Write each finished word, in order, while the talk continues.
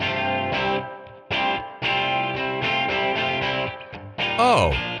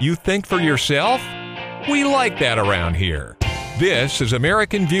Oh, you think for yourself? We like that around here. This is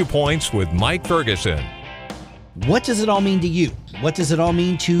American Viewpoints with Mike Ferguson. What does it all mean to you? What does it all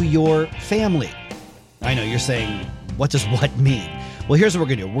mean to your family? I know you're saying, what does what mean? Well, here's what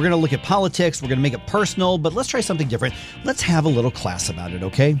we're going to do. We're going to look at politics. We're going to make it personal, but let's try something different. Let's have a little class about it,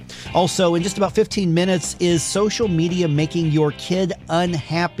 okay? Also, in just about 15 minutes, is social media making your kid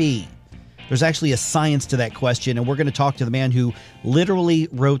unhappy? There's actually a science to that question, and we're going to talk to the man who literally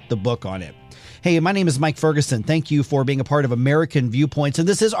wrote the book on it. Hey, my name is Mike Ferguson. Thank you for being a part of American Viewpoints, and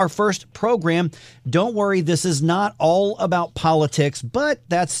this is our first program. Don't worry, this is not all about politics, but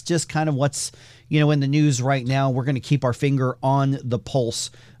that's just kind of what's in the news right now. We're going to keep our finger on the pulse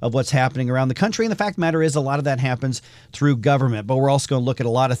of what's happening around the country. And the fact of the matter is a lot of that happens through government. But we're also going to look at a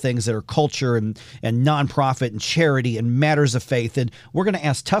lot of things that are culture and nonprofit and charity and matters of faith. And we're going to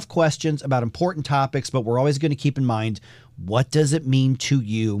ask tough questions about important topics, but we're always going to keep in mind, what does it mean to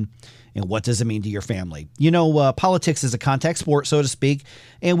you? And what does it mean to your family? Politics is a contact sport, so to speak.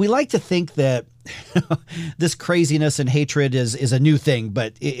 And we like to think that this craziness and hatred is a new thing,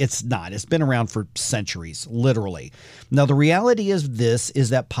 but it's not. It's been around for centuries, literally. Now, the reality is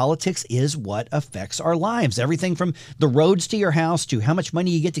that politics is what affects our lives. Everything from the roads to your house to how much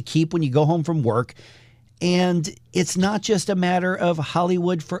money you get to keep when you go home from work. And it's not just a matter of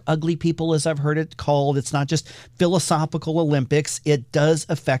Hollywood for ugly people, as I've heard it called. It's not just philosophical Olympics. It does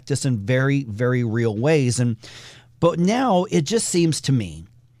affect us in very, very real ways. But now it just seems to me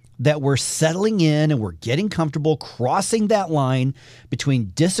that we're settling in and we're getting comfortable crossing that line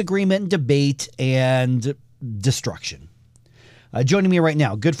between disagreement and debate and destruction. Joining me right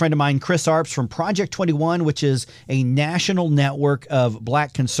now, good friend of mine, Chris Arps from Project 21, which is a national network of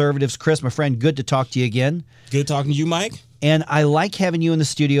black conservatives. Chris, my friend, good to talk to you again. Good talking to you, Mike. And I like having you in the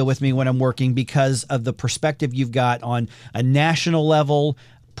studio with me when I'm working because of the perspective you've got on a national level.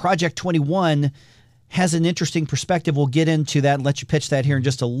 Project 21 has an interesting perspective. We'll get into that and let you pitch that here in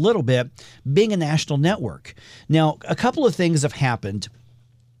just a little bit, being a national network. Now, a couple of things have happened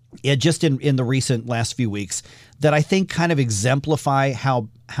just in the recent last few weeks that I think kind of exemplify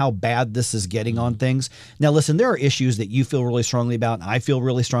how bad this is getting on things. Now, listen, there are issues that you feel really strongly about and I feel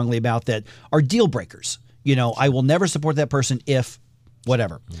really strongly about that are deal breakers. I will never support that person if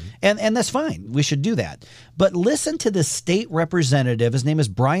whatever. And that's fine. We should do that. But listen to this state representative. His name is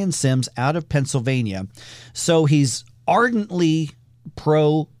Brian Sims out of Pennsylvania. So he's ardently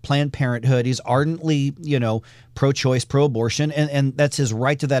pro-Planned Parenthood. He's ardently, pro-choice, pro-abortion, and that's his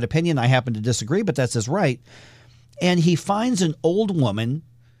right to that opinion. I happen to disagree, but that's his right. And he finds an old woman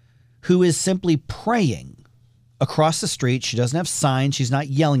who is simply praying across the street. She doesn't have signs. She's not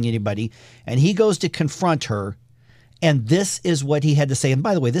yelling at anybody. And he goes to confront her, and this is what he had to say. And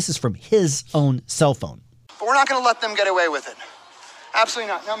by the way, this is from his own cell phone. But we're not going to let them get away with it.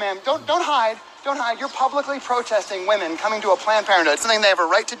 Absolutely not. No, ma'am. Don't hide. Don't hide. You're publicly protesting women coming to a Planned Parenthood. It's something they have a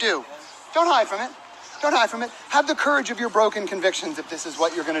right to do. Don't hide from it. Don't hide from it. Have the courage of your broken convictions if this is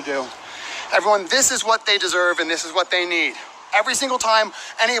what you're going to do. Everyone, this is what they deserve and this is what they need. Every single time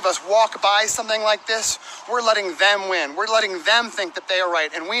any of us walk by something like this, we're letting them win. We're letting them think that they are right,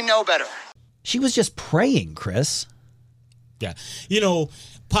 and we know better. She was just praying, Chris. Yeah.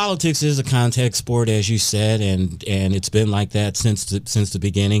 Politics is a contact sport, as you said, and it's been like that since the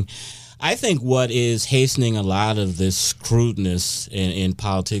beginning. I think what is hastening a lot of this crudeness in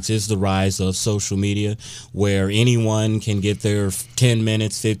politics is the rise of social media, where anyone can get their 10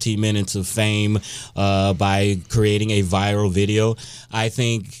 minutes, 15 minutes of fame by creating a viral video. I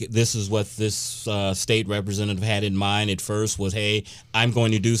think this is what this state representative had in mind at first was, hey, I'm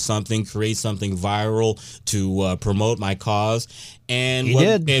going to do something, create something viral to promote my cause. And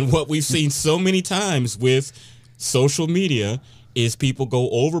what we've seen so many times with social media is people go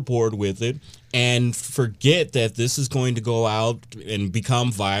overboard with it and forget that this is going to go out and become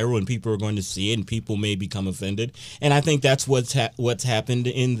viral and people are going to see it and people may become offended. And I think that's what's happened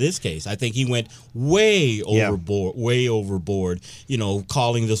in this case. I think he went way overboard,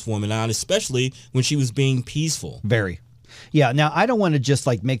 calling this woman out, especially when she was being peaceful. Very. Yeah. Now, I don't want to just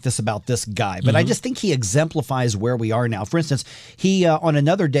make this about this guy, but I just think he exemplifies where we are now. For instance, he on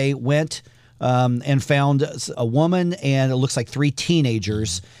another day went and found a woman and it looks like 3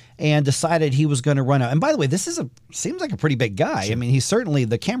 teenagers and decided he was going to run out. And by the way, this seems like a pretty big guy. Sure. I mean, he's certainly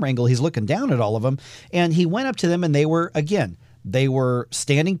the camera angle. He's looking down at all of them. And he went up to them and they were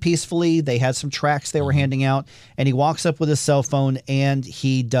standing peacefully. They had some tracts they were handing out. And he walks up with his cell phone and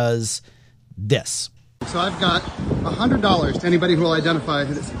he does this. So I've got $100 to anybody who will identify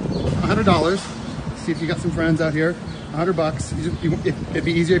who this is. $100. See if you got some friends out here. $100. It'd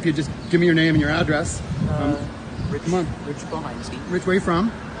be easier if you just give me your name and your address. Rich, Come on. Rich behind me. Rich, where you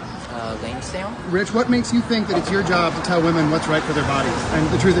from? Lansdowne. Rich, what makes you think that it's your job to tell women what's right for their bodies? And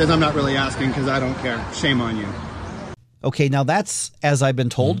the truth is, I'm not really asking because I don't care. Shame on you. Okay, now that's, as I've been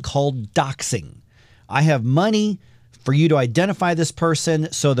told, called doxing. I have money for you to identify this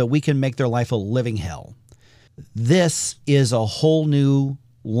person so that we can make their life a living hell. This is a whole new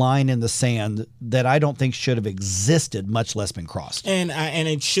line in the sand that I don't think should have existed, much less been crossed. And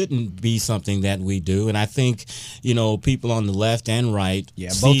it shouldn't be something that we do. And I think, people on the left and right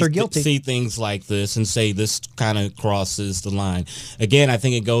both are guilty. See things like this and say this kind of crosses the line. Again, I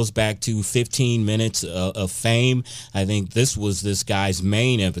think it goes back to 15 minutes of fame. I think this was this guy's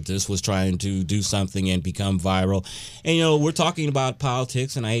main impetus, was trying to do something and become viral. And, we're talking about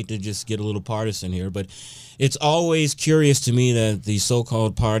politics, and I hate to just get a little partisan here, but it's always curious to me that the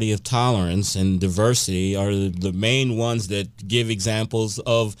so-called party of tolerance and diversity are the main ones that give examples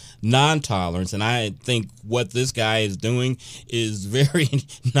of non-tolerance. And I think what this guy is doing is very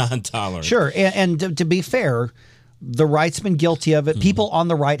non-tolerant. Sure. And to be fair, the right's been guilty of it. People on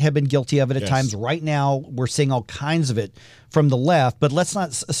the right have been guilty of it at times. Right now, we're seeing all kinds of it from the left, but let's not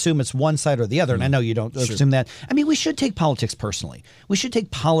assume it's one side or the other. And I know you don't assume that. I mean, we should take politics personally. We should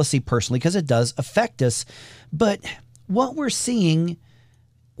take policy personally because it does affect us. But what we're seeing,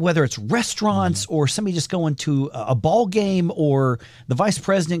 whether it's restaurants or somebody just going to a ball game or the vice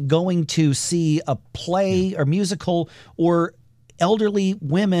president going to see a play or musical or elderly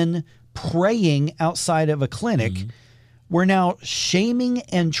women praying outside of a clinic, we're now shaming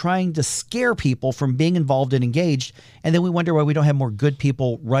and trying to scare people from being involved and engaged. And then we wonder why we don't have more good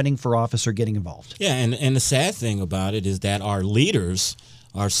people running for office or getting involved. Yeah, and the sad thing about it is that our leaders,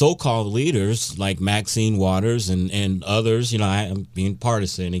 our so-called leaders like Maxine Waters and others, I'm being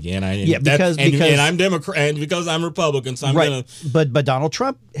partisan again. Because I'm Democrat, and because I'm Republican, so I'm gonna. But Donald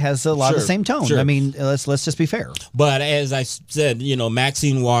Trump has a lot of the same tone. Sure. I mean, let's just be fair. But as I said,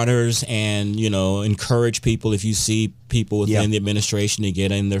 Maxine Waters and encourage people, if you see people within the administration, to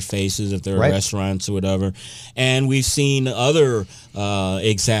get in their faces if they're at restaurants or whatever. And we've seen other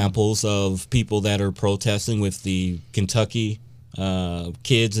examples of people that are protesting with the Kentucky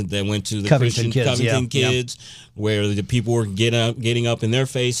kids that went to the Covington Christian kids, where the people were getting up in their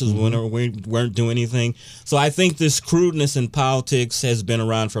faces when we weren't doing anything. So I think this crudeness in politics has been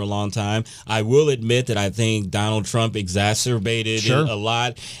around for a long time. I will admit that I think Donald Trump exacerbated it a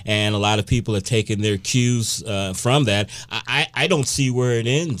lot, and a lot of people have taken their cues from that. I don't see where it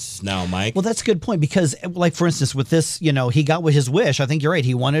ends now, Mike. Well, that's a good point, because, like, for instance, with this, he got his wish. I think you're right.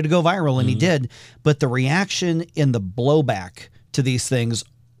 He wanted to go viral, and he did. But the reaction in the blowback to these things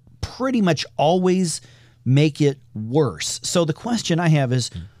pretty much always make it worse. So the question I have is,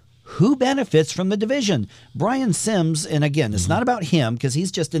 who benefits from the division? Brian Sims, and again, it's not about him because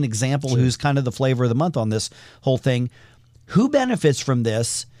he's just an example who's kind of the flavor of the month on this whole thing. Who benefits from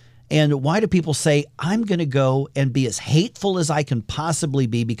this? And why do people say, I'm going to go and be as hateful as I can possibly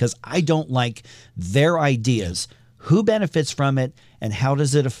be because I don't like their ideas? Who benefits from it, and how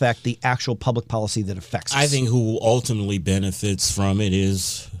does it affect the actual public policy that affects us? I think who ultimately benefits from it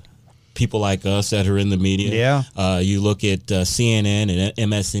is people like us that are in the media. You look at CNN and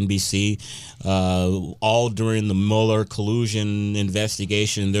MSNBC, all during the Mueller collusion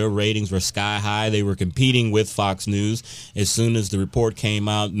investigation, their ratings were sky high. They were competing with Fox News. As soon as the report came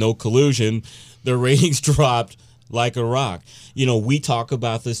out, no collusion, their ratings dropped like a rock. We talk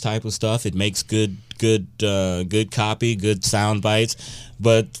about this type of stuff. It makes good copy, good sound bites.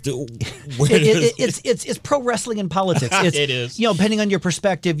 But it's pro wrestling and politics. It is. Depending on your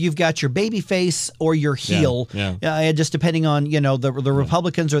perspective, you've got your baby face or your heel. Just depending on the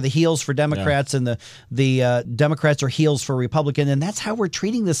Republicans are the heels for Democrats, and the Democrats are heels for Republican, and that's how we're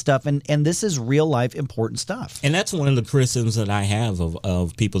treating this stuff. And this is real life important stuff. And that's one of the criticisms that I have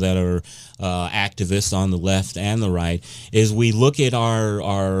of people that are activists on the left and the right, is we look at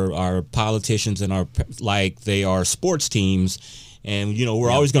our politicians and like they are sports teams. And,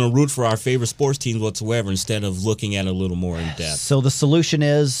 we're always going to root for our favorite sports teams whatsoever, instead of looking at it a little more in depth. So the solution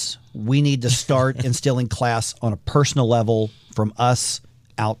is we need to start instilling class on a personal level from us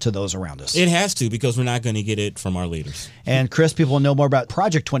out to those around us. It has to, because we're not going to get it from our leaders. And Chris, people want to know more about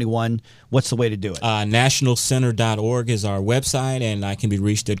Project 21. What's the way to do it? Nationalcenter.org is our website, and I can be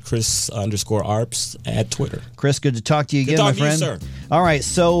reached at Chris_Arps at Twitter. Chris, good to talk to you again, my friend. Good to talk to you, sir. All right,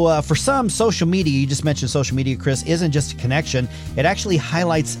 so for some, social media, you just mentioned social media, Chris, isn't just a connection. It actually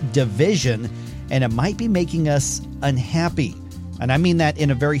highlights division, and it might be making us unhappy. And I mean that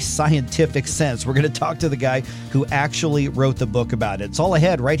in a very scientific sense. We're going to talk to the guy who actually wrote the book about it. It's all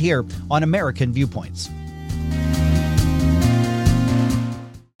ahead right here on American Viewpoints.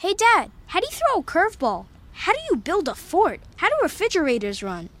 Hey, Dad, how do you throw a curveball? How do you build a fort? How do refrigerators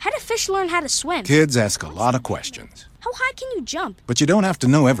run? How do fish learn how to swim? Kids ask a lot of questions. How high can you jump? But you don't have to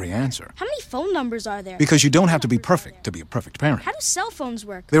know every answer. How many phone numbers are there? Because you don't have to be perfect to be a perfect parent. How do cell phones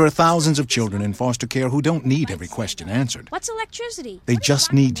work? There are thousands of children in foster care who don't need every question answered. What's electricity? They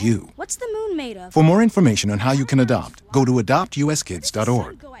just need you. What's the moon made of? For more information on how you can adopt, go to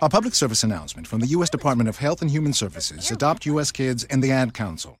adoptuskids.org. A public service announcement from the U.S. Department of Health and Human Services, Adopt U.S. Kids, and the Ad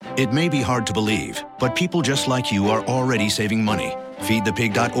Council. It may be hard to believe, but people just like you are already saving money.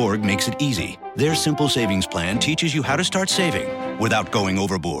 FeedThePig.org makes it easy. Their simple savings plan teaches you how to start saving without going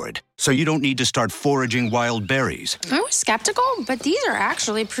overboard. So you don't need to start foraging wild berries. I was skeptical, but these are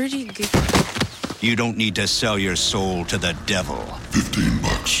actually pretty good. You don't need to sell your soul to the devil.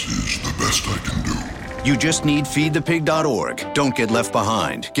 $15 is the best I can do. You just need FeedThePig.org. Don't get left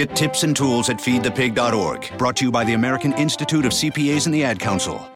behind. Get tips and tools at FeedThePig.org. Brought to you by the American Institute of CPAs and the Ad Council.